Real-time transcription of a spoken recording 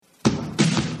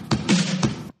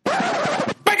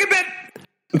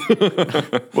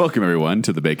Welcome, everyone,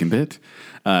 to the Bacon Bit.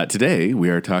 Today, we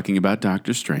are talking about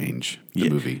Doctor Strange, the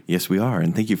movie. Yes, we are.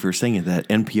 And thank you for saying that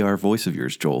NPR voice of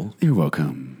yours, Joel. You're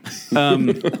welcome.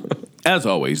 As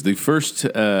always, the first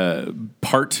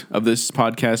part of this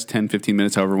podcast, 10, 15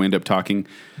 minutes, however we end up talking,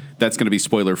 that's going to be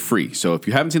spoiler-free. So if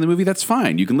you haven't seen the movie, that's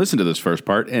fine. You can listen to this first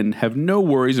part and have no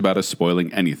worries about us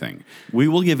spoiling anything. We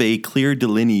will give a clear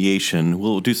delineation.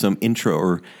 We'll do some intro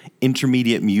or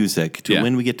intermediate music to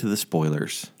when we get to the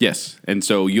spoilers. Yes. And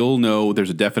so you'll know there's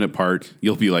a definite part.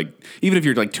 You'll be like, even if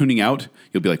you're like tuning out,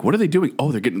 you'll be like, what are they doing?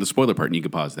 Oh, they're getting to the spoiler part, and you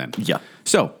can pause then. Yeah.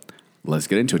 So let's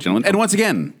get into it, gentlemen. And once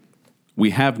again,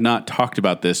 we have not talked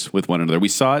about this with one another. We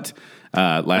saw it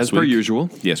last week. As per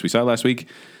usual. Yes, we saw it last week.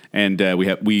 And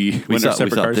we went our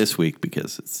separate cars. It this week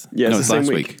because it's... Yeah, No, it's it's the same last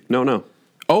week. week. No.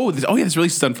 Oh, yeah, it's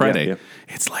released on Friday. Yeah.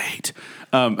 It's late.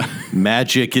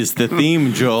 Magic is the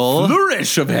theme, Joel.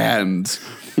 Flourish of hands.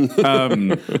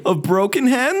 Of broken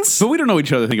hands? But we don't know what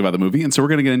each other think about the movie, and so we're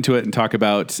going to get into it and talk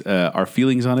about our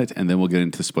feelings on it, and then we'll get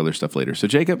into spoiler stuff later. So,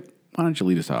 Jacob, why don't you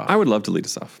lead us off? I would love to lead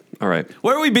us off. All right.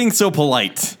 Why are we being so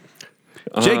polite?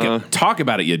 Jacob, talk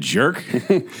about it, you jerk.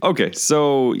 Okay,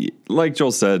 so like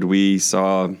Joel said, we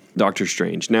saw Doctor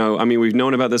Strange. Now, I mean, we've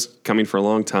known about this coming for a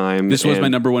long time. This was my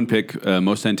number one pick,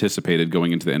 most anticipated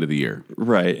going into the end of the year.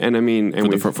 Right, and I mean...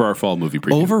 and For our fall movie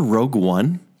preview. Over Rogue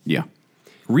One? Yeah.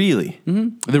 Really?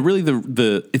 Mm-hmm.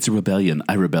 The it's a rebellion,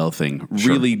 I rebel thing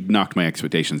really knocked my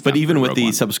expectations down. But even for with Rogue the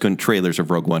One. subsequent trailers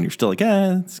of Rogue One, you're still like,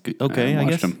 it's good. Okay, I watched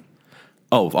guess. them.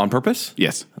 Oh, on purpose?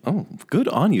 Yes. Oh, good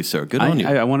on you, sir. Good on you.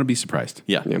 I want to be surprised.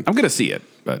 Yeah. I'm going to see it,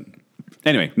 but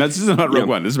anyway, this isn't about Rogue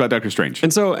One. This is about Doctor Strange.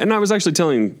 And I was actually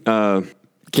telling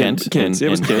Kent. It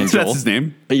was Kent. That's his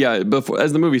name. Yeah, before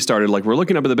as the movie started, like we're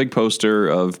looking up at the big poster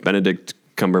of Benedict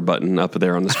Cumberbatch up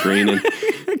there on the screen, and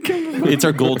It's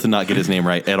our goal to not get his name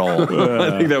right at all.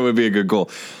 I think that would be a good goal.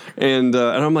 And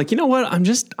I'm like, you know what? I'm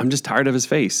just tired of his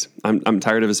face. I'm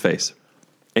tired of his face.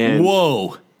 And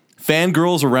Whoa.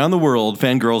 Fangirls around the world,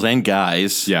 fangirls and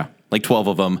guys. Yeah. Like 12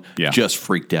 of them. Yeah. Just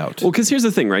freaked out. well, because here's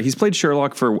the thing, right? He's played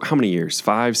Sherlock for how many years?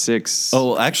 5, 6.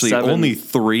 Oh, actually, 7? only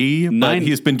 3. 9. But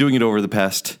he's been doing it over the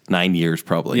past 9 years,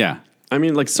 probably. Yeah. I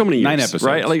mean, like so many years, 9 episodes.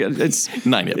 right? Like it's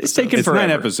 9 episodes. It's taken It's forever.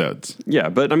 9 episodes. Yeah,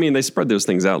 but I mean, they spread those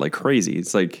things out like crazy.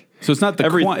 It's like So it's not the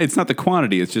Every- it's not the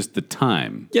quantity, it's just the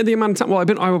time. yeah, the amount of time. Well,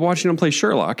 I was watching him play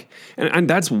Sherlock, and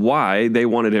that's why they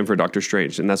wanted him for Doctor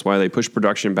Strange, and that's why they pushed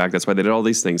production back. That's why they did all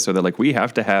these things. So they're like, we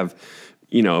have to have,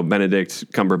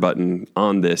 Benedict Cumberbatch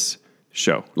on this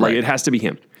show. Like Right. it has to be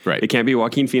him. Right. It can't be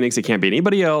Joaquin Phoenix. It can't be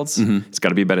anybody else. It's got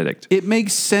to be Benedict. It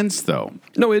makes sense though.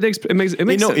 No, it makes sense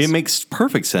It makes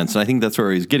perfect sense. And I think that's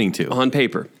where he's getting to. on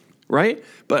paper, right?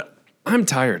 But I'm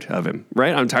tired of him,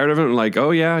 right? I'm tired of him. Like,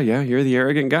 oh yeah, you're the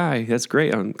arrogant guy. That's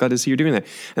great. I'm glad to see you're doing that.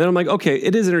 And then I'm like, okay,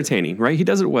 it is entertaining, right? He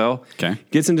does it well. Okay.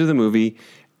 Gets into the movie,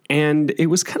 and it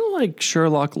was kind of like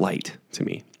Sherlock light to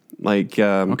me. Like,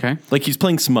 Okay. Like he's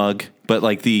playing smug, but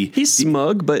like he's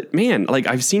smug, but man, like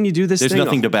I've seen you do this. there's thing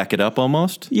nothing to back it up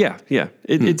almost. Yeah.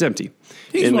 It's empty.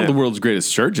 He's And, one of the world's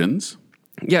greatest surgeons.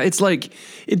 Yeah, it's like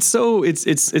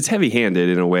it's heavy handed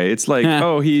in a way. It's like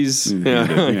he's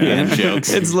Hand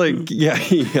jokes. It's like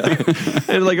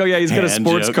and like he's got a Hand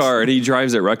sports jokes. car and he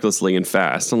drives it recklessly and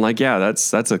fast. I'm like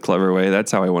that's a clever way.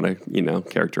 That's how I want to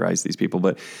characterize these people.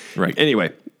 But Right.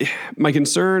 anyway, my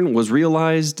concern was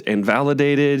realized and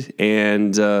validated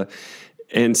and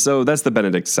so that's the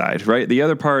Benedict side, right? The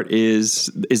other part is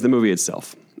the movie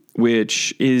itself,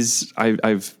 which is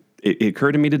it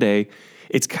occurred to me today.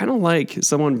 It's kind of like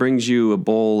someone brings you a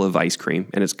bowl of ice cream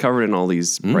and it's covered in all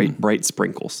these bright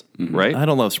sprinkles, right? I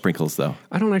don't love sprinkles though.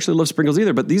 I don't actually love sprinkles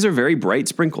either, but these are very bright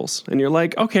sprinkles. And you're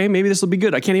like, okay, maybe this will be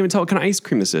good. I can't even tell what kind of ice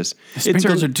cream this is.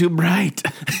 Sprinkles are too bright.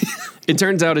 It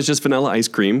turns out it's just vanilla ice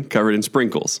cream covered in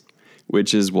sprinkles,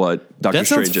 which is what Doctor That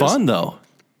Strange sounds is. fun though.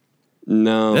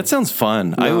 No. That sounds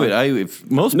fun.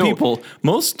 No.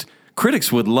 Most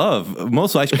critics would love,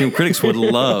 most ice cream critics would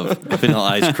love vanilla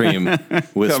ice cream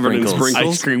with Covered in sprinkles. sprinkles.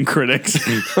 Ice cream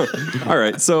critics. All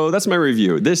right, so that's my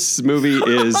review. This movie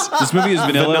is This movie is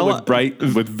vanilla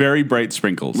with very bright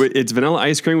sprinkles. it's vanilla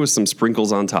ice cream with some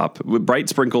sprinkles on top, with bright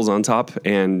sprinkles on top,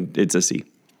 and it's a C.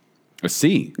 A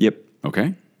C. Yep.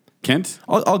 Okay. Kent?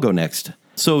 I'll go next.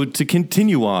 So to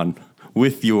continue on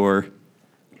with your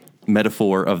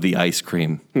metaphor of the ice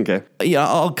cream. Okay. Yeah,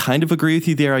 I'll kind of agree with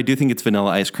you there. I do think it's vanilla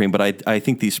ice cream, but I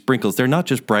think these sprinkles, they're not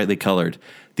just brightly colored.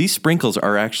 These sprinkles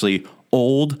are actually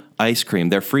old ice cream.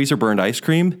 They're freezer burned ice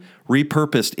cream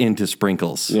repurposed into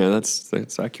sprinkles. Yeah,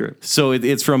 that's accurate. So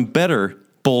it's from better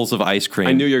bowls of ice cream.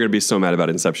 I knew you were going to be so mad about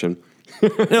Inception.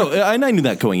 No, and I knew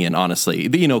that going in, honestly.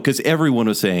 Because everyone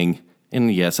was saying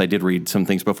And yes, I did read some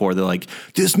things before. They're like,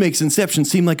 this makes Inception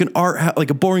seem like like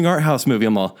a boring art house movie.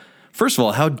 I'm all, first of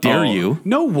all, how dare you?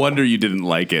 No wonder you didn't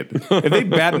like it. If they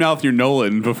badmouth your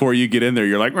Nolan before you get in there,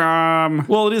 you're like,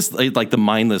 Well, it is like the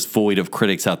mindless void of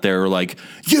critics out there are like,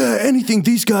 yeah, anything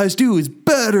these guys do is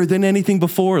better than anything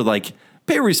before. Like,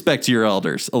 pay respect to your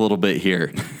elders a little bit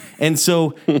here. And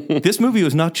so this movie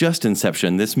was not just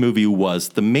Inception. This movie was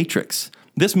The Matrix.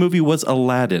 This movie was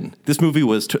Aladdin. This movie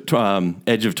was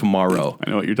Edge of Tomorrow. I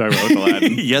know what you're talking about with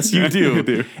Aladdin. Yes, you do. I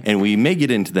do. And we may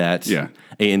get into that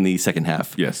in the second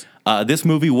half. Yes. This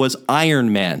movie was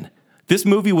Iron Man. This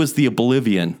movie was the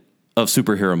Oblivion of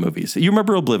superhero movies. You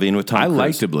remember Oblivion with Tom Cruise? I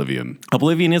liked Oblivion.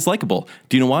 Oblivion is likable.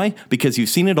 Do you know why? Because you've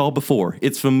seen it all before.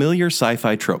 It's familiar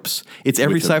sci-fi tropes. It's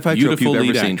every With a sci-fi trope you've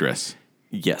ever seen. Actress.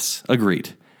 Yes,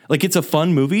 agreed. Like, it's a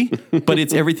fun movie, but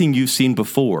it's everything you've seen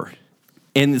before.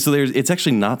 And so it's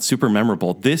actually not super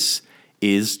memorable. This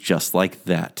is just like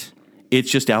that. It's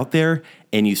just out there,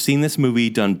 and you've seen this movie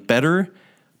done better,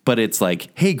 but it's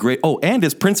like, hey, great. Oh, and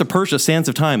it's Prince of Persia, Sands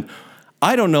of Time.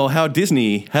 I don't know how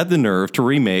Disney had the nerve to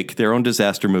remake their own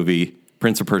disaster movie,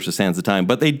 Prince of Persia, Sands of Time,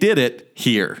 but they did it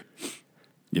here.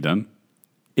 You done?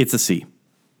 It's a C.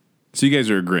 So you guys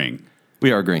are agreeing.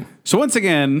 We are agreeing. So once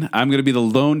again, I'm going to be the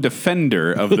lone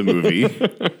defender of the movie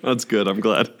That's good. I'm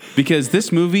glad. because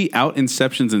this movie out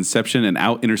Inception's Inception and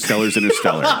out Interstellar's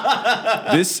Interstellar.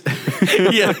 This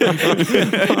Yeah.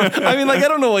 I mean, like, I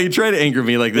don't know why you try to anger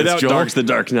me like It this, Joel. outdarks the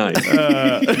Dark Knight.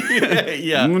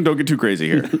 Yeah. Don't get too crazy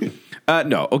here.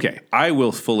 No, okay. I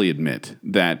will fully admit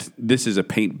that this is a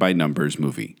paint by numbers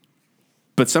movie.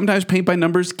 But sometimes paint by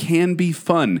numbers can be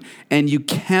fun, and you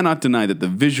cannot deny that the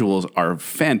visuals are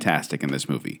fantastic in this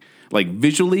movie. Like,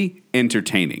 visually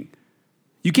entertaining.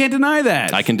 You can't deny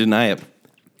that. I can deny it.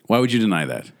 Why would you deny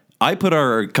that? I put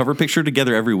our cover picture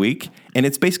together every week, and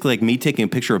it's basically like me taking a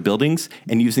picture of buildings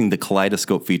and using the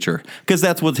kaleidoscope feature, because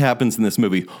that's what happens in this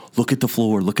movie. Look at the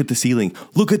floor, look at the ceiling,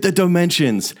 look at the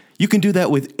dimensions. You can do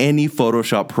that with any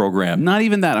Photoshop program. Not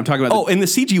even that. I'm talking about... Oh, and the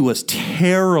CG was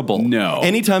terrible. No.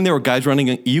 Anytime there were guys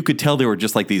running, you could tell they were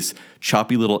just like these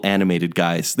choppy little animated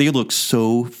guys. They looked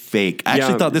so fake. I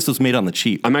actually thought this was made on the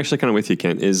cheap. I'm actually kind of with you,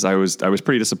 Kent. I was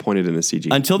pretty disappointed in the CG.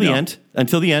 Until the end,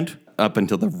 up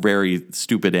until the very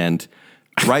stupid end.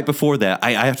 Right before that,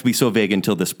 I have to be so vague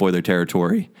until the spoiler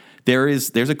territory. There's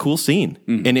a cool scene,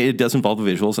 and it does involve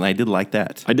the visuals, and I did like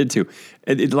that. I did too.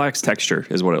 It lacks texture,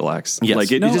 is what it lacks. Yes.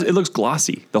 Like it looks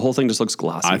glossy. The whole thing just looks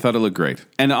glossy. I thought it looked great.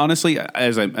 And honestly,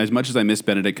 as much as I miss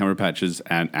Benedict Cumberbatch's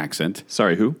accent...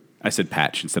 Sorry, who? I said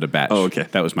patch instead of batch. Oh, okay.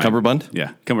 That was my... Cumberbund?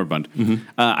 Yeah, Cumberbund.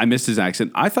 I missed his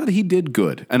accent. I thought he did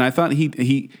good. And I thought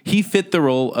he fit the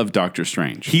role of Doctor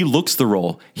Strange. He looks the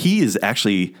role. He is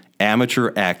actually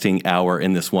amateur acting hour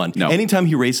in this one. No. Anytime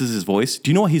he raises his voice,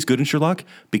 do you know why he's good in Sherlock?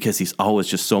 Because he's always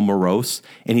just so morose,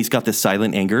 and he's got this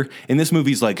silent anger. In this movie,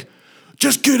 he's like,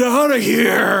 just get out of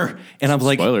here. And I'm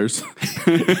like... Spoilers.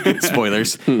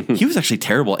 Spoilers. He was actually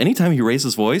terrible. Anytime he raised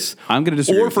his voice... I'm going to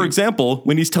disagree Or, with for you. example,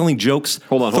 when he's telling jokes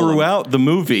Hold on. throughout the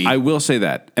movie. I will say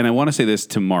that. And I want to say this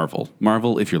to Marvel.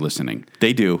 Marvel, if you're listening.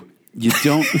 They do. You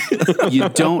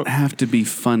don't have to be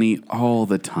funny all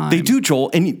the time. They do, Joel.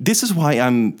 And this is why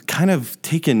I'm kind of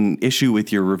taking issue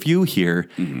with your review here,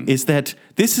 is that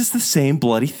this is the same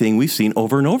bloody thing we've seen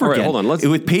over and over All right, again. hold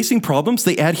on, With pacing problems,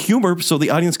 they add humor so the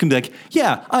audience can be like,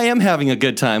 yeah, I am having a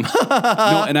good time.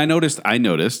 No, and I noticed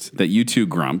that you two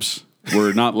grumps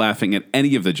were not laughing at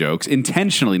any of the jokes,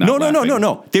 intentionally not laughing.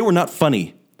 No. They were not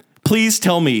funny. Please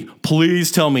tell me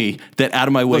that Out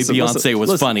of My Way Beyonce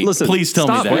was funny. Please tell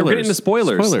me Stop. that. We're getting into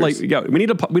spoilers. Spoilers. Like, yeah, we need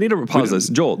to pause this.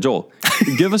 Joel,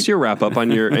 give us your wrap up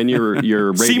on your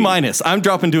rating. C-. I'm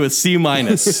dropping to a C-.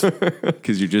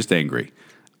 Because you're just angry.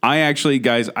 I actually,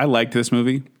 guys, I liked this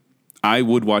movie. I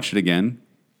would watch it again.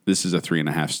 This is a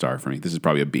 3.5 star for me. This is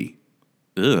probably a B.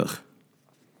 Ugh.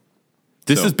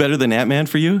 This is better than Ant-Man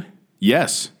for you?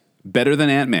 Yes, better than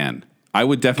Ant-Man. I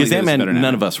would definitely Because say Ant-Man, none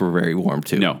none of us were very warm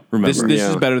to. No, remember? this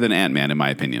is better than Ant-Man in my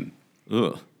opinion.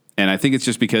 Ugh. And I think it's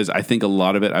just because I think a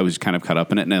lot of it I was kind of caught up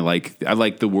in it, and I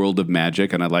like the world of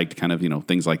magic, and I liked kind of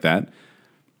things like that.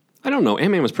 I don't know.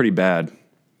 Ant-Man was pretty bad.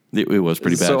 It was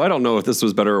pretty bad. So I don't know if this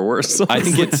was better or worse. I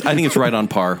think it's right on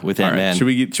par with Ant-Man. Should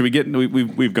we get?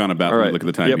 We've gone about. All right. Look at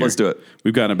the time. Yep, here. let's do it.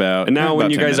 We've gone about. And now, about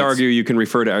when you 10 guys minutes. argue, you can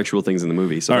refer to actual things in the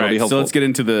movie. So All that'll be right, helpful. so let's get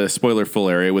into the spoiler full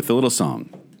area with a little song.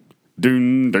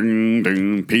 Dun, dun,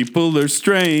 dun. People are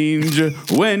strange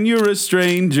when you're a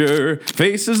stranger.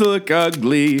 Faces look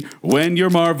ugly when you're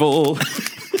Marvel.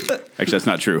 Actually, that's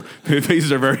not true.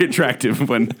 Faces are very attractive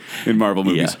when in Marvel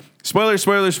movies. Yeah.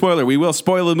 Spoiler. We will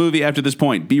spoil a movie after this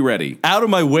point. Be ready. Out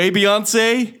of My Way,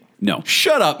 Beyonce No.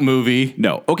 Shut up, movie.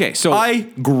 No. Okay, so I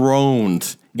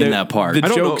groaned in that part. I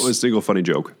don't jokes- know a single funny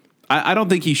joke. I don't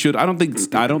think he should. I don't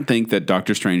think that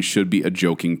Doctor Strange should be a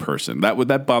joking person.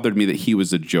 That bothered me that he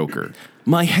was a joker.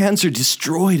 My hands are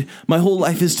destroyed. My whole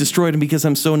life is destroyed. And because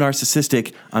I'm so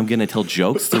narcissistic, I'm going to tell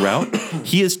jokes throughout.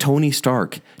 He is Tony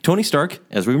Stark. Tony Stark,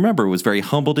 as we remember, was very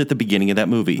humbled at the beginning of that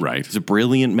movie. Right. He's a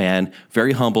brilliant man,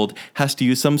 very humbled, has to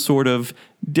use some sort of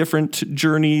different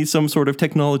journey, some sort of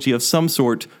technology of some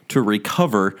sort to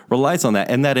recover, relies on that,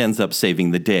 and that ends up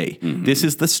saving the day. Mm-hmm. This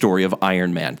is the story of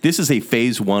Iron Man. This is a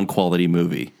Phase 1 quality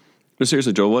movie. No,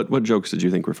 seriously, Joel, what jokes did you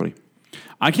think were funny?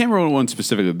 I can't remember one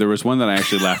specifically. There was one that I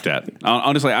actually laughed at.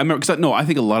 Honestly, I remember because I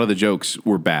think a lot of the jokes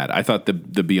were bad. I thought the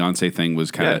Beyonce thing was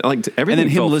kind of like everything. And then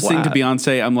him fell listening flat. to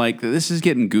Beyonce, I'm like, this is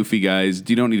getting goofy, guys.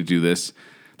 You don't need to do this.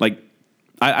 Like,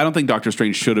 I don't think Doctor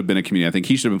Strange should have been a comedian. I think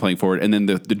he should have been playing forward, and then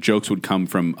the jokes would come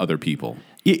from other people.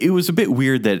 It was a bit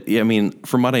weird that, I mean,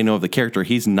 from what I know of the character,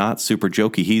 he's not super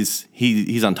jokey.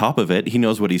 He's on top of it. He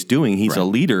knows what he's doing. He's a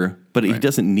leader, but he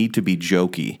doesn't need to be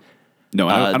jokey. No,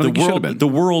 I don't think he should have been. The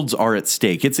worlds are at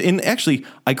stake. Actually,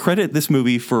 I credit this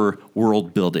movie for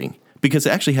world building because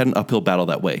it actually had an uphill battle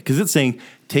that way. Because it's saying,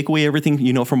 take away everything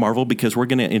you know from Marvel because we're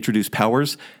going to introduce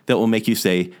powers that will make you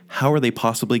say, how are they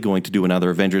possibly going to do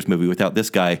another Avengers movie without this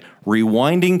guy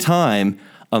rewinding time,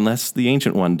 unless the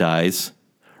Ancient One dies,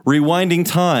 rewinding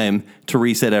time to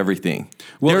reset everything.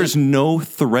 Well, There's no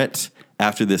threat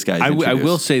after this guy's I introduced.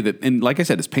 will say that, and like I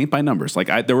said, it's paint by numbers.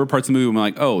 Like there were parts of the movie where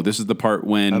I'm like, oh, this is the part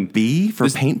when B for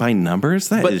paint by numbers?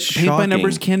 That but is paint by shocking.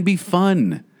 numbers can be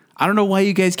fun. I don't know why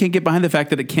you guys can't get behind the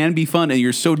fact that it can be fun, and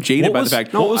you're so jaded by the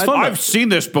fact. what was fun? I've seen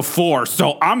this before,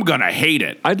 so I'm gonna hate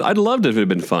it. I'd loved it if it had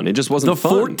been fun. It just wasn't The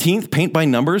fun. 14th paint by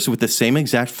numbers with the same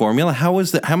exact formula. How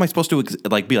is that? How am I supposed to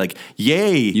be like,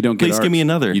 yay? You don't get please art. give me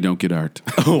another. You don't get art.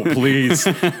 Oh, please,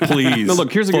 please. No,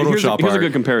 look, here's a Photoshop art.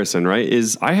 good comparison, right?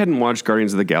 Is I hadn't watched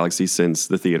Guardians of the Galaxy since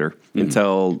the theater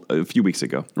until a few weeks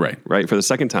ago. Right. Right, for the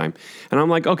second time. And I'm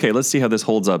like, okay, let's see how this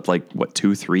holds up like,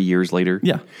 2-3 years later?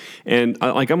 Yeah. And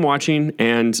I'm watching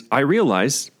and I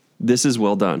realize this is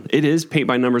well done. It is paint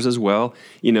by numbers as well.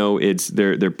 You know, it's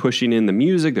they're pushing in the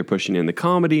music, they're pushing in the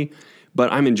comedy,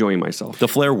 but I'm enjoying myself. The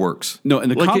flair works. No, and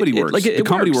the Like, comedy it- works. like, it the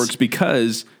comedy works. works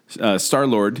because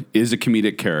Star-Lord is a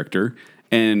comedic character,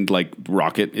 and like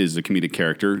Rocket is a comedic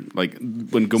character. Like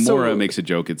when Gamora So- makes a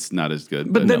joke, it's not as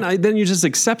good. But then no. then you just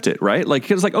accept it, right? Like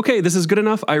it's like, okay, this is good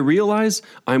enough. I realize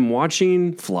I'm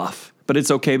watching fluff, but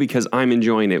it's okay because I'm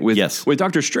enjoying it. With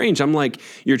Doctor Strange, I'm like,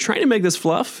 you're trying to make this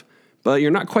fluff, but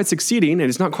you're not quite succeeding, and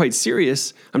it's not quite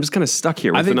serious. I'm just kind of stuck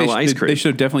here with vanilla ice cream. They should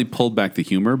have definitely pulled back the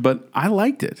humor, but I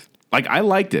liked it. Like I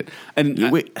liked it. And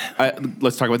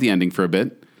let's talk about the ending for a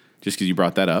bit. Just because you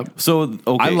brought that up. So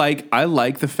okay. I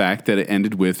like the fact that it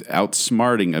ended with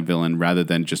outsmarting a villain rather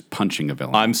than just punching a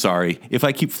villain. I'm sorry. If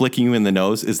I keep flicking you in the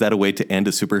nose, is that a way to end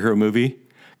a superhero movie?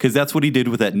 Because that's what he did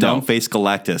with that dumb face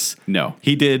Galactus. No.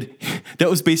 He did. That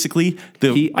was basically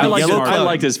the I liked yellow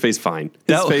cloud. his face fine.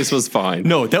 His face was fine.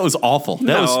 No, that was awful. That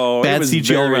No, was bad it was CGI.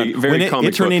 very, very when it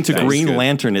comic turned book. into That was Green good.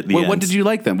 Lantern at the end. What did you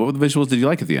like then? What visuals did you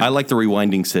like at the end? I like the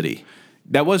Rewinding City.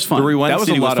 That was fun. The Rewinding that was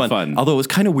City a lot was of fun. Although it was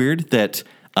kind of weird that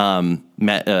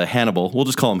Hannibal, we'll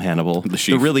just call him Hannibal, The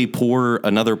Chief. really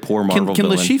another poor Marvel Can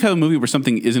villain. Lashif have a movie where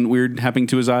something isn't weird happening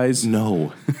to his eyes?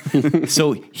 No.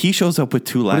 So he shows up with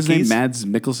two What is lackeys. his name? Mads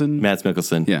Mikkelsen? Mads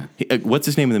Mikkelsen. Yeah. What's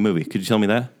his name in the movie? Could you tell me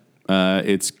that?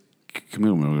 It's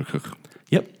Camille Cook.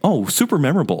 Yep. Oh, super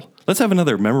memorable. Let's have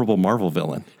another memorable Marvel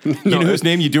villain. You know whose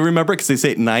name you do remember because they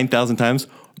say it 9,000 times?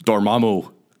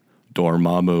 Dormammu.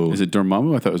 Dormammu. Is it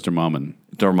Dormammu? I thought it was Dormammu.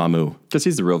 Dormammu. Because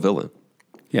he's the real villain.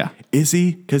 Yeah. Is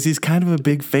he? Because he's kind of a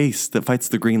big face that fights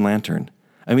the Green Lantern.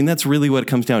 I mean, that's really what it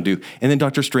comes down to. And then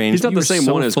Doctor Strange. He's not You the were same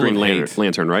so one as full Green of Lantern, hate.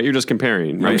 Lantern, right? You're just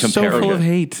comparing, right? You're so full of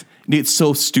hate. It's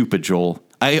so stupid, Joel.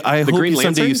 I hope Green someday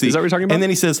Lantern? you see. Is that what you're talking about? And then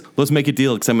he says, let's make a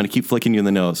deal because I'm going to keep flicking you in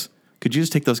the nose. Could you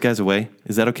just take those guys away?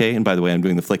 Is that okay? And by the way, I'm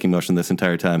doing the flicking motion this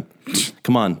entire time.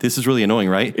 Come on. This is really annoying,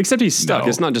 right? Except he's stuck. No.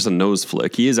 It's not just a nose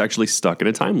flick. He is actually stuck in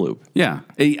a time loop. Yeah.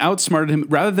 He outsmarted him.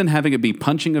 Rather than having it be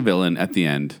punching a villain at the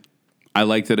end, I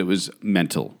like that it was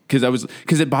mental.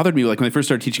 Because it bothered me. Like when they first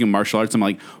started teaching him martial arts, I'm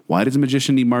like, why does a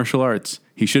magician need martial arts?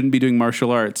 He shouldn't be doing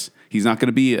martial arts. He's not going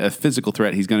to be a physical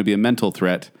threat. He's going to be a mental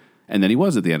threat. And then he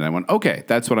was at the end. And I went, okay,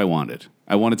 that's what I wanted.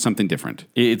 I wanted something different.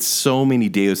 It's so many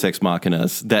Deus Ex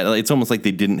Machinas that it's almost like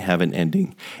they didn't have an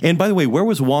ending. And by the way, where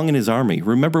was Wong and his army?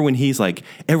 Remember when he's like,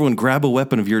 everyone grab a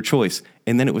weapon of your choice.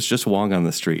 And then it was just Wong on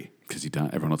the street. Because he died.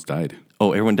 Everyone else died.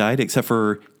 Oh, everyone died except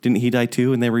for, didn't he die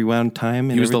too? And they rewound time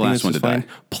and He was the everything last one was to fine? die.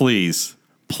 Please.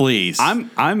 Please.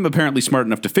 I'm apparently smart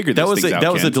enough to figure that this was things out.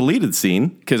 that was a deleted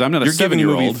scene 'Cause I'm not a You're giving the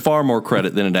movie 7-year-old. far more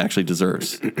credit than it actually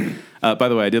deserves. By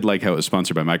the way, I did like how it was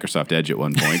sponsored by Microsoft Edge at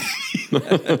one point.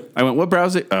 I went, what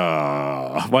browser?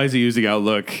 Why is he using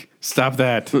Outlook? Stop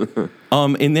that.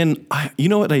 And then you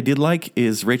know what I did like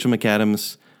is Rachel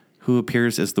McAdams, who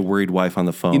appears as the worried wife on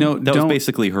the phone. You know, that was don't-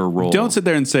 basically her role. Don't sit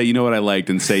there and say, you know what I liked,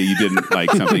 and say you didn't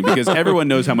like something, because everyone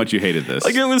knows how much you hated this.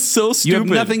 Like, it was so you stupid. have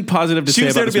nothing positive to She say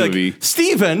was there about to this be movie. like,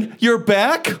 Steven, you're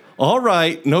back? All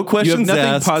right, no You have questions nothing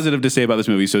asked. positive to say about this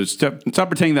movie, so stop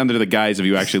pretending under the guise of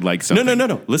you actually like something.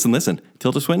 No. Listen.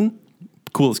 Tilda Swinton,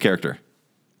 coolest character.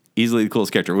 Easily the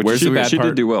coolest character. Which Where's is the bad she did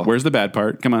part? do well. Where's the bad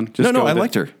part? Come on. Just No, go I with it.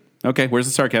 liked her. Okay, where's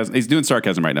the sarcasm? He's doing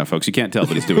sarcasm right now, folks. You can't tell,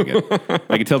 but he's doing it.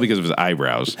 I can tell because of his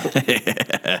eyebrows.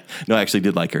 No, I actually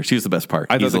did like her. She was the best part.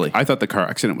 I easily. thought the car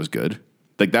accident was good.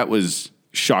 Like, that was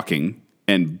shocking,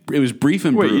 and it was brief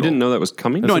and Wait, brutal. you didn't know that was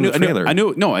coming? No, I in knew. the trailer. I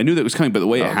knew that was coming, but the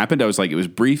way it happened, I was like, it was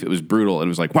brief, it was brutal, and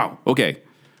it was like, wow, okay,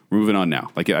 we're moving on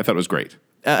now. Like, I thought it was great.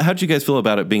 How'd you guys feel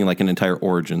about it being like an entire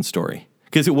origin story?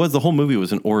 Because the whole movie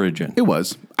was an origin. It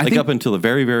was. I Like think, up until the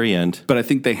very, very end. but I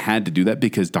think they had to do that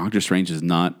because Doctor Strange is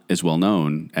not as well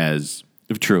known as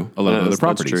True. a lot of other That's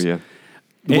properties. true, yeah.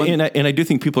 And I do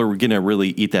think people are going to really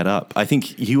eat that up. I think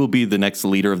he will be the next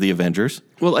leader of the Avengers.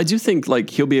 Well, I do think like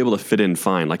he'll be able to fit in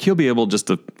fine. Like he'll be able just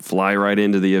to fly right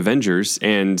into the Avengers,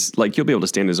 and like he'll be able to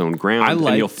stand his own ground. I and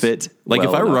he'll liked- fit. Like well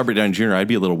if I were enough. Robert Downey Jr., I'd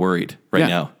be a little worried right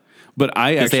now. But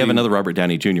I Because actually they have another Robert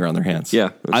Downey Jr. on their hands. Yeah,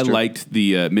 that's I true. liked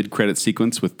the mid-credit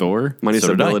sequence with Thor. minus So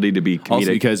the did I. ability to be comedic. Also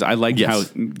because I liked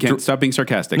Yes. how can't stop being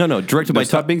sarcastic. No, directed by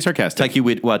stop being sarcastic.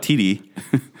 Taika Waititi.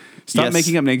 Stop Yes.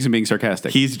 making up names and being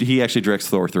sarcastic. He actually directs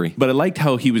Thor 3. But I liked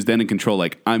how he was then in control.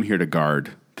 Like, I'm here to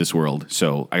guard this world,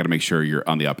 so I got to make sure you're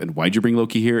on the up. And why'd you bring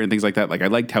Loki here and things like that? Like, I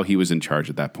liked how he was in charge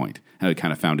at that point, and he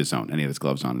kind of found his own, and he had his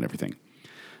gloves on and everything.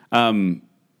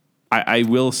 I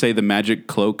will say the magic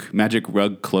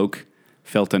rug cloak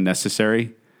felt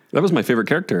unnecessary. That was my favorite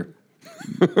character.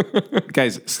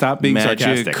 Guys, stop being Magic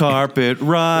sarcastic. carpet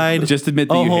ride. Just admit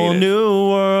that a you whole hate it. new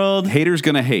world. Haters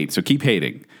gonna hate, so keep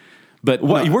hating. But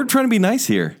What? no, We're trying to be nice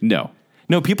here. no.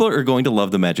 No, people are going to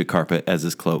love the magic carpet as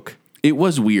his cloak. It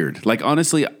was weird. Like,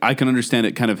 honestly, I can understand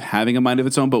it kind of having a mind of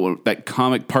its own, but that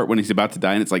comic part when he's about to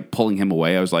die and it's like pulling him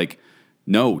away, I was like,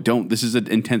 no, don't. This is an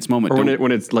intense moment. Or Don't-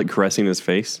 when it's like caressing his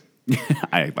face.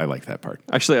 I like that part.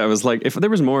 Actually, I was like, if there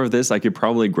was more of this, I could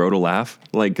probably grow to laugh,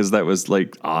 like because that was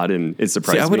like odd and it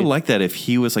surprised See, I would me. have liked that if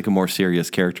he was like a more serious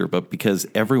character, but because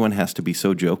everyone has to be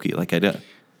so jokey, like I don't,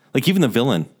 like even the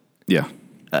villain. Yeah.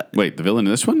 Wait, the villain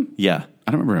in this one? Yeah,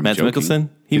 I don't remember him Mads joking. Mikkelsen.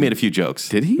 He made a few jokes.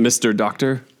 Did he? Mr.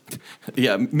 Doctor.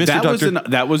 Yeah, Mr. That Doctor.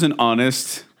 that was an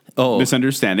honest Oh.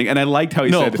 misunderstanding, and I liked how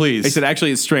he No, said. please. He said,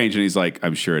 "Actually, it's strange," and he's like,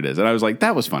 "I'm sure it is," and I was like,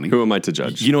 "That was funny." Who am I to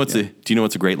judge? Do you know what's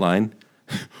a great line?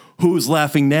 Who's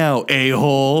laughing now,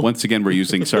 a-hole? Once again, we're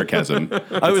using sarcasm.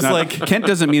 I was like, Kent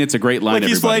doesn't mean it's a great line. like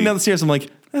he's everybody. flying down the stairs. I'm like,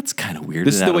 that's kind of weird.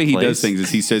 This is and the out way of he place. does things. Is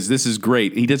he says this is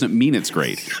great. He doesn't mean it's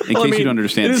great. In Well, I case mean, you don't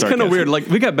understand, it is kind sarcasm. of weird. Like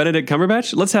we got Benedict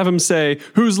Cumberbatch. Let's have him say,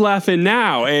 "Who's laughing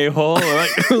now, a-hole?"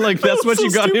 Like that's what So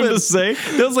you got him to stupid.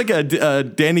 say. That was like a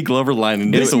Danny Glover line in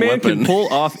This It's a man Weapon. can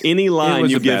pull off any line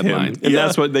was you a give bad him, line. and Yeah.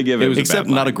 that's what they give It him. was a Except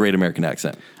bad not line. a great American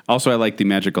accent. Also, I like the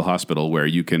magical hospital where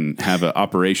you can have an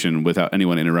operation without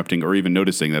anyone interrupting or even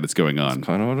noticing that it's going on.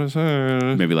 I know what I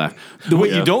said. Maybe laugh.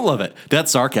 Wait, you don't love it?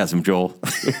 That's sarcasm, Joel.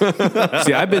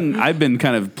 See, I've been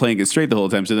kind of playing it straight the whole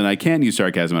time, so then I can use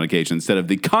sarcasm on occasion instead of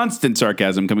the constant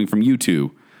sarcasm coming from you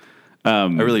two. I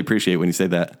really appreciate when you say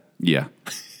that. Yeah,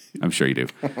 I'm sure you do.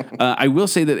 I will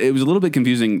say that it was a little bit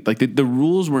confusing. Like the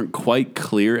rules weren't quite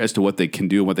clear as to what they can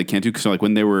do and what they can't do. So like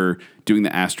when they were doing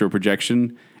the astro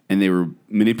projection and they were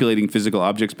manipulating physical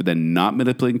objects, but then not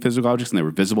manipulating physical objects, and they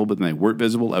were visible, but then they weren't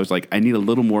visible. I was like, I need a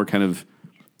little more kind of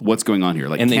what's going on here.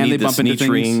 Like, And they can need they the bump into sneech things?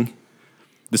 ring.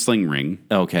 The sling ring.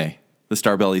 Okay. The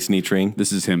Starbelly Sneech ring.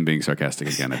 This is him being sarcastic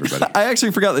again, everybody. I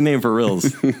actually forgot the name for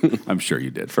reals. I'm sure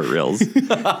you did. For reals, you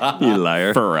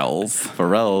liar. Pharrell's.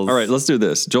 Pharrell's. All right, let's do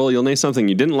this. Joel, you'll name something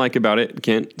you didn't like about it.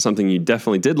 Kent, something you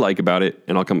definitely did like about it,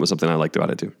 and I'll come up with something I liked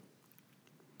about it too.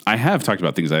 I have talked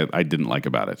about things I didn't like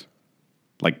about it,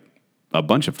 like a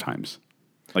bunch of times,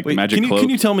 like Wait, the magic can you, cloak. can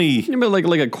you tell me? Yeah, but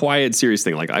like a quiet, serious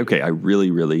thing. Like, okay, I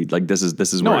really like this is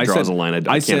where it draws a line.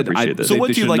 I can't appreciate this. So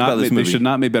what do you like about this They movie? should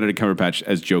not make Benedict Cumberbatch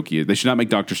as jokey. They should not make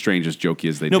Doctor Strange as jokey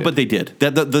as they No, did. but they did.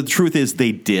 The truth is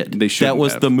they did. They shouldn't That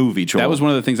was have. the movie, Joel. That was one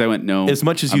of the things I went, no. As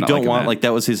much as I'm you not don't liking want, that. like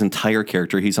that was his entire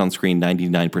character. He's on screen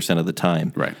 99% of the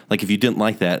time. Right. Like if you didn't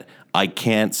like that, I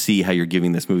can't see how you're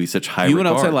giving this movie such high You know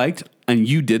regard. what else I liked, and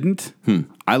you didn't?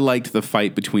 I liked the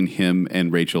fight between him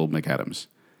and Rachel McAdams.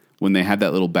 when they had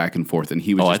that little back and forth, and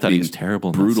he was Oh, just I thought he being was terrible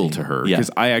in that brutal scene. to her. Yeah.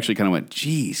 Because I actually kind of went,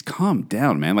 geez, calm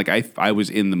down, man. Like I was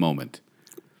in the moment.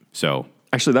 So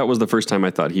Actually, that was the first time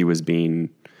I thought he was being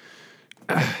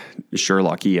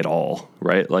Sherlock-y at all,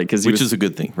 right? Like, because Which is a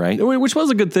good thing, right? which was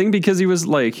a good thing because he was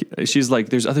like, she's like,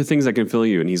 there's other things that can fill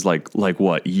you, and he's like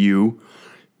what, you?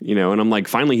 You know, and I'm like,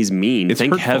 finally, he's mean. It's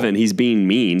Thank hurtful. he's being being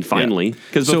mean, finally.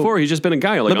 Because So, before, he's just been a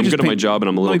guy, like, I'm good at my job and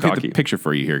I'm a little let me paint cocky. the picture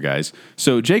for you here, guys.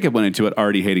 So Jacob went into it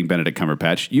already hating Benedict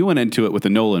Cumberbatch. You went into it with a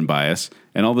Nolan bias,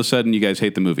 and all of a sudden you guys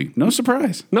hate the movie. No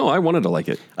surprise. No, I wanted to like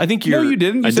it. I think No, you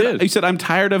didn't. I did. You said, I'm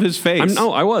tired of his face.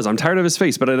 I was. I'm tired of his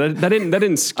face, but that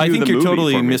didn't skew I think the you're movie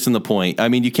totally for me. missing the point. I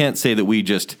mean, you can't say that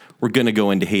we're going to go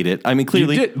in to hate it. I mean, You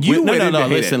clearly, did. You went in to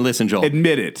hate it. Listen, Joel.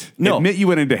 Admit it. No. Admit you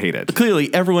went in to hate it.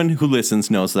 Clearly, everyone who listens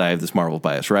knows that I have this Marvel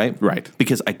bias, right? Right.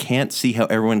 Because I can't see how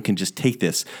everyone can just take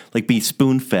this, like be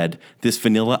spoon-fed this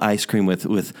vanilla ice cream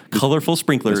with colorful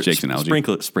sprinklers. That's Jake's analogy.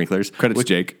 Sprinklers. Credits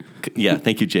Jake. Yeah,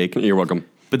 thank you, Jake. You're welcome.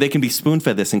 But they can be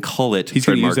spoon-fed this and call it. He's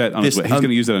going to use that on This- he's going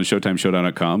to use that on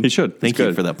ShowtimeShowdown.com. He should. Thank It's you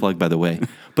good. for that plug, by the way.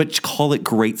 But call it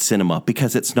great cinema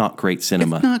because it's not great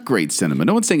cinema. It's not great cinema.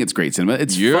 No one's saying it's great cinema.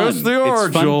 It's Yes, fun. they are,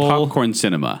 it's fun Joel. popcorn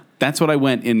cinema. That's what I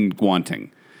went in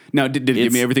wanting. Now, did it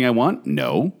give me everything I want?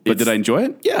 No. But did I enjoy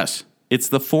it? Yes. It's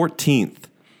the 14th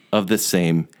of the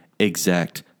same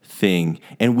exact thing,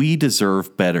 and we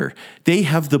deserve better. They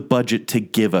have the budget to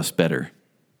give us better,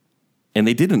 and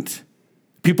they didn't.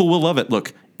 People will love it.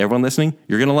 Look, everyone listening,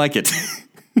 you're going to like it.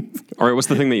 All right, what's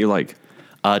the thing that you like?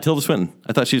 Tilda Swinton.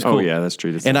 I thought she was cool. Oh, yeah, that's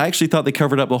true. And I actually thought they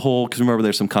covered up the whole, because remember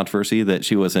there's some controversy that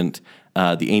she wasn't,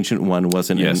 the ancient one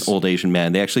wasn't Yes. an old Asian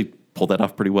man. They actually pulled that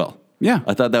off pretty well. Yeah.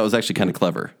 I thought that was actually kind of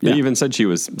clever. They even said she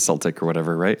was Celtic or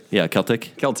whatever, right? Yeah,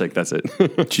 Celtic. Celtic, that's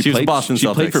it. She was Boston She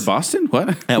played Celtics. for Boston?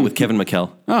 What? Yeah, with Kevin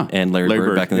McHale and Larry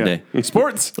Bird back in the day.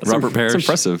 Sports. Robert Parrish. It's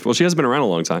impressive. Well, she has been around a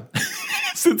long time.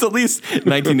 Since at least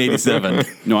 1987.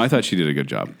 No, I thought she did a good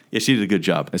job. Yeah, she did a good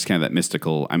job. It's kind of that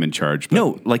mystical, I'm in charge. But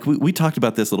No, like we talked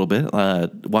about this a little bit.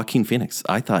 Joaquin Phoenix,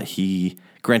 I thought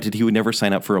granted, he would never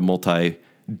sign up for a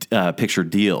multi-picture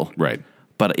deal. Right.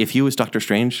 But if he was Doctor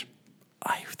Strange,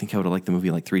 I think I would have liked the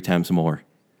movie like 3 times more.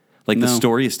 Like the No.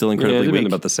 story is still Yeah, incredibly they've been weak.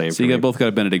 about the same. So you for got me. both got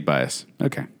a Benedict bias.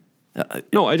 Okay.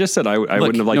 No, I just said I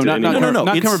wouldn't have liked No, it. not no,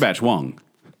 not it's- Cumberbatch. Wong.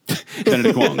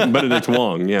 Benedict Wong. Benedict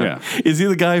Wong, yeah. Yeah. Is he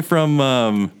the guy from?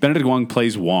 Benedict Wong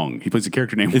plays Wong. He plays a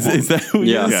character named Wong. Is that who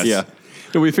he Yeah, is? Yes. yeah.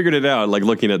 And we figured it out, like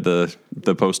looking at the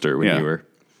poster when Yeah. you were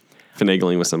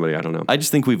finagling with somebody. I don't know. I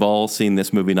just think we've all seen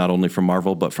this movie not only from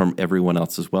Marvel but from everyone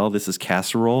else as well. This is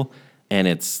Casserole, and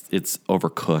it's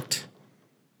overcooked.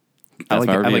 I That's like,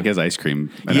 my I like review. his ice cream.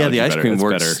 Yeah, analogy the ice better. cream It's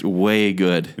works better. way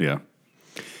good. Yeah.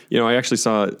 You know, I actually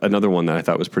saw another one that I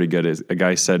thought was pretty good. Is a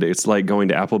guy said it's like going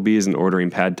to Applebee's and ordering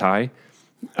pad thai.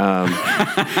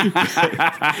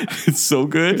 It's so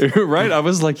good. Right? I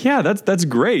was like, yeah, that's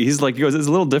great. He goes, it's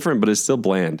a little different, but it's still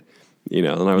bland. You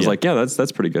know, and I was Yeah. like, yeah,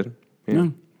 that's pretty good. Yeah.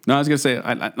 No, I was gonna say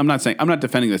I'm not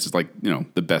defending this as like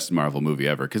the best Marvel movie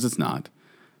ever because it's not.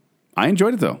 I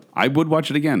enjoyed it though. I would watch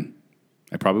it again.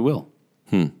 I probably will.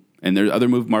 And there's other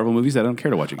Marvel movies that I don't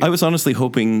care to watch again. I was honestly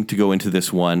hoping to go into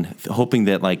this one, hoping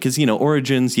that because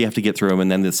Origins you have to get through them, and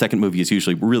then the second movie is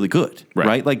usually really good, Right.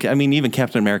 right? Like I mean, even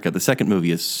Captain America, the second movie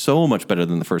is so much better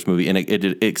than the first movie, and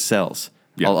it excels.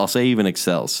 Yeah. I'll say even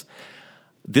excels.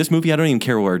 This movie, I don't even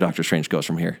care where Doctor Strange goes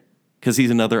from here because he's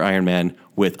another Iron Man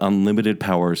with unlimited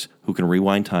powers who can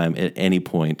rewind time at any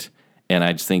point, and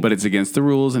I just think, but it's against the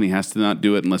rules, and he has to not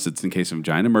do it unless it's in case of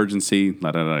giant emergency.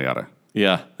 Yada yada yada.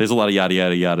 yeah, there's a lot of yada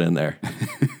yada yada in there.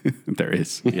 There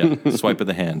is. Yeah, swipe of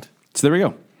the hand. So there we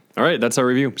go. All right, that's our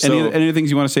review. So, Any other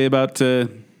things you want to say about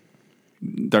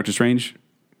Doctor Strange?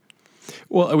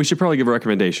 well, we should probably give a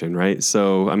recommendation, right?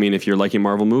 So, I mean, if you're liking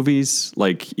Marvel movies,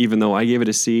 like even though I gave it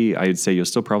a C, I'd say you'll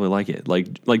still probably like it.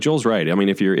 Like Joel's right. I mean,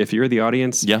 if you're the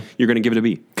audience, Yeah. you're going to give it a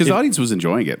B. Because the audience was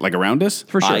enjoying it, like around us.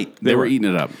 For sure. They were eating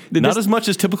it up. Not as much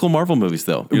as typical Marvel movies,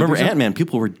 though. Remember think so? Ant-Man?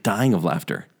 People were dying of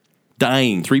laughter.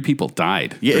 Dying. 3 people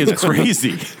died. Yeah, it's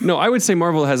crazy. No, I would say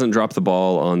Marvel hasn't dropped the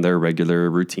ball on their regular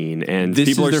routine, and This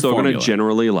people is are their still going to formula.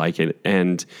 generally like it,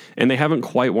 and they haven't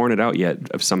quite worn it out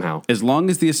yet somehow. As long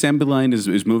as the assembly line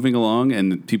is moving along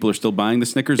and people are still buying the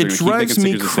Snickers, It they're gonna keep drives making me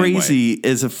Snickers the same way. crazy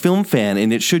as a film fan,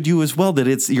 and it should you as well,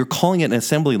 that you're calling it an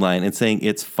assembly line and saying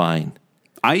it's fine.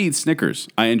 I eat Snickers.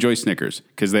 I enjoy Snickers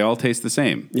because they all taste the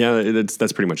same. Yeah,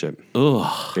 that's pretty much it.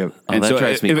 Ugh. Yep. Oh, And that so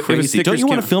drives me if a crazy. Don't Snickers you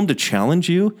want a can- film to challenge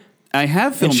you I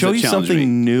have and films show that you challenge something me.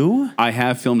 new? I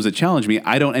have films that challenge me.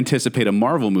 I don't anticipate a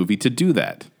Marvel movie to do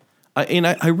that.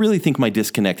 I really think my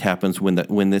disconnect happens when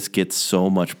this gets so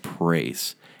much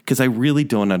praise because I really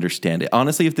don't understand it.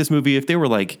 Honestly, if they were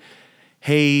like,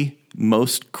 hey,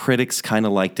 most critics kind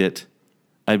of liked it,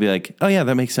 I'd be like, oh yeah,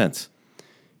 that makes sense.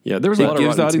 Yeah, there was a lot of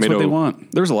gives the Rotten audience what Tomato. they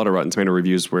want. There was a lot of Rotten Tomato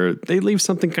reviews where they leave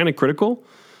something kind of critical,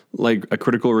 like a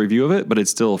critical review of it, but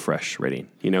it's still a fresh rating.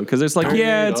 You know, because it's like,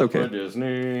 yeah, it's okay.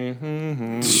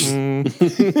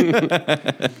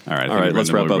 All All right,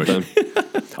 let's wrap up then.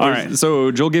 All right.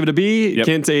 So Joel gave it a B. Yep.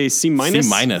 Kent a C minus. C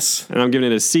minus. And I'm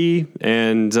giving it a C.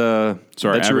 And So our that's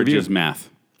your average review. is math.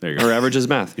 There you go. Our average is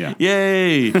math. Yeah.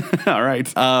 Yay! All right.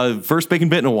 First bacon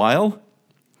bit in a while.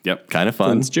 Yep. Kind of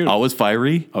fun. Since June. Always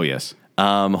fiery. Oh, yes.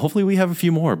 Hopefully we have a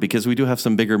few more because we do have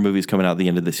some bigger movies coming out at the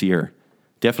end of this year.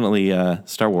 Definitely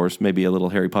Star Wars, maybe a little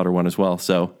Harry Potter one as well.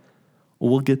 So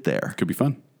we'll get there. Could be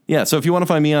fun. Yeah, so if you want to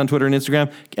find me on Twitter and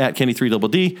Instagram, at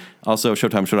Kenny3DD, also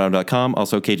ShowtimeShowdown.com,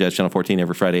 also KJazz Channel 14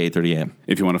 every Friday, 8:30 a.m.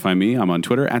 If you want to find me, I'm on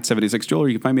Twitter at 76Joel, or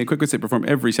you can find me at Quick Wits. They perform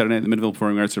every Saturday night at the Midville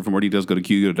Performing Arts. For more details, go to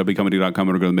QWComedy.com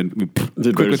or go to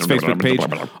the Quick Wits Facebook page.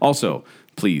 Also,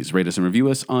 please rate us and review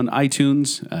us on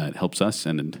iTunes. It helps us,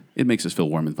 and it makes us feel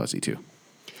warm and fuzzy, too.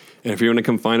 And if you want to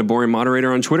come find a boring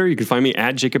moderator on Twitter, you can find me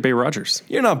at Jacob A. Rogers.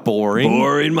 You're not boring.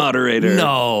 Boring moderator.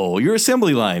 No, you're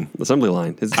assembly line. Assembly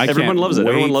line. I Everyone can't loves it. wait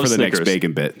Everyone loves for the Snickers. next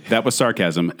bacon bit. That was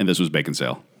sarcasm, and this was bacon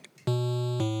sale.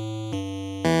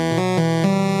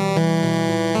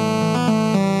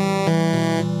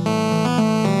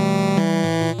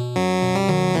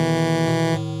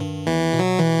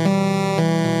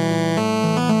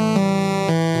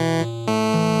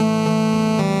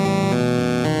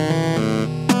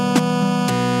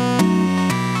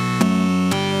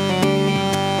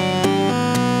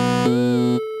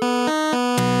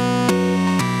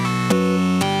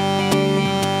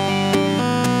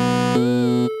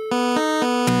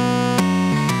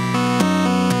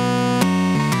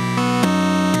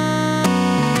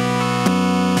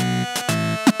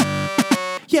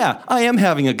 Yeah, I am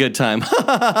having a good time.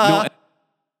 No,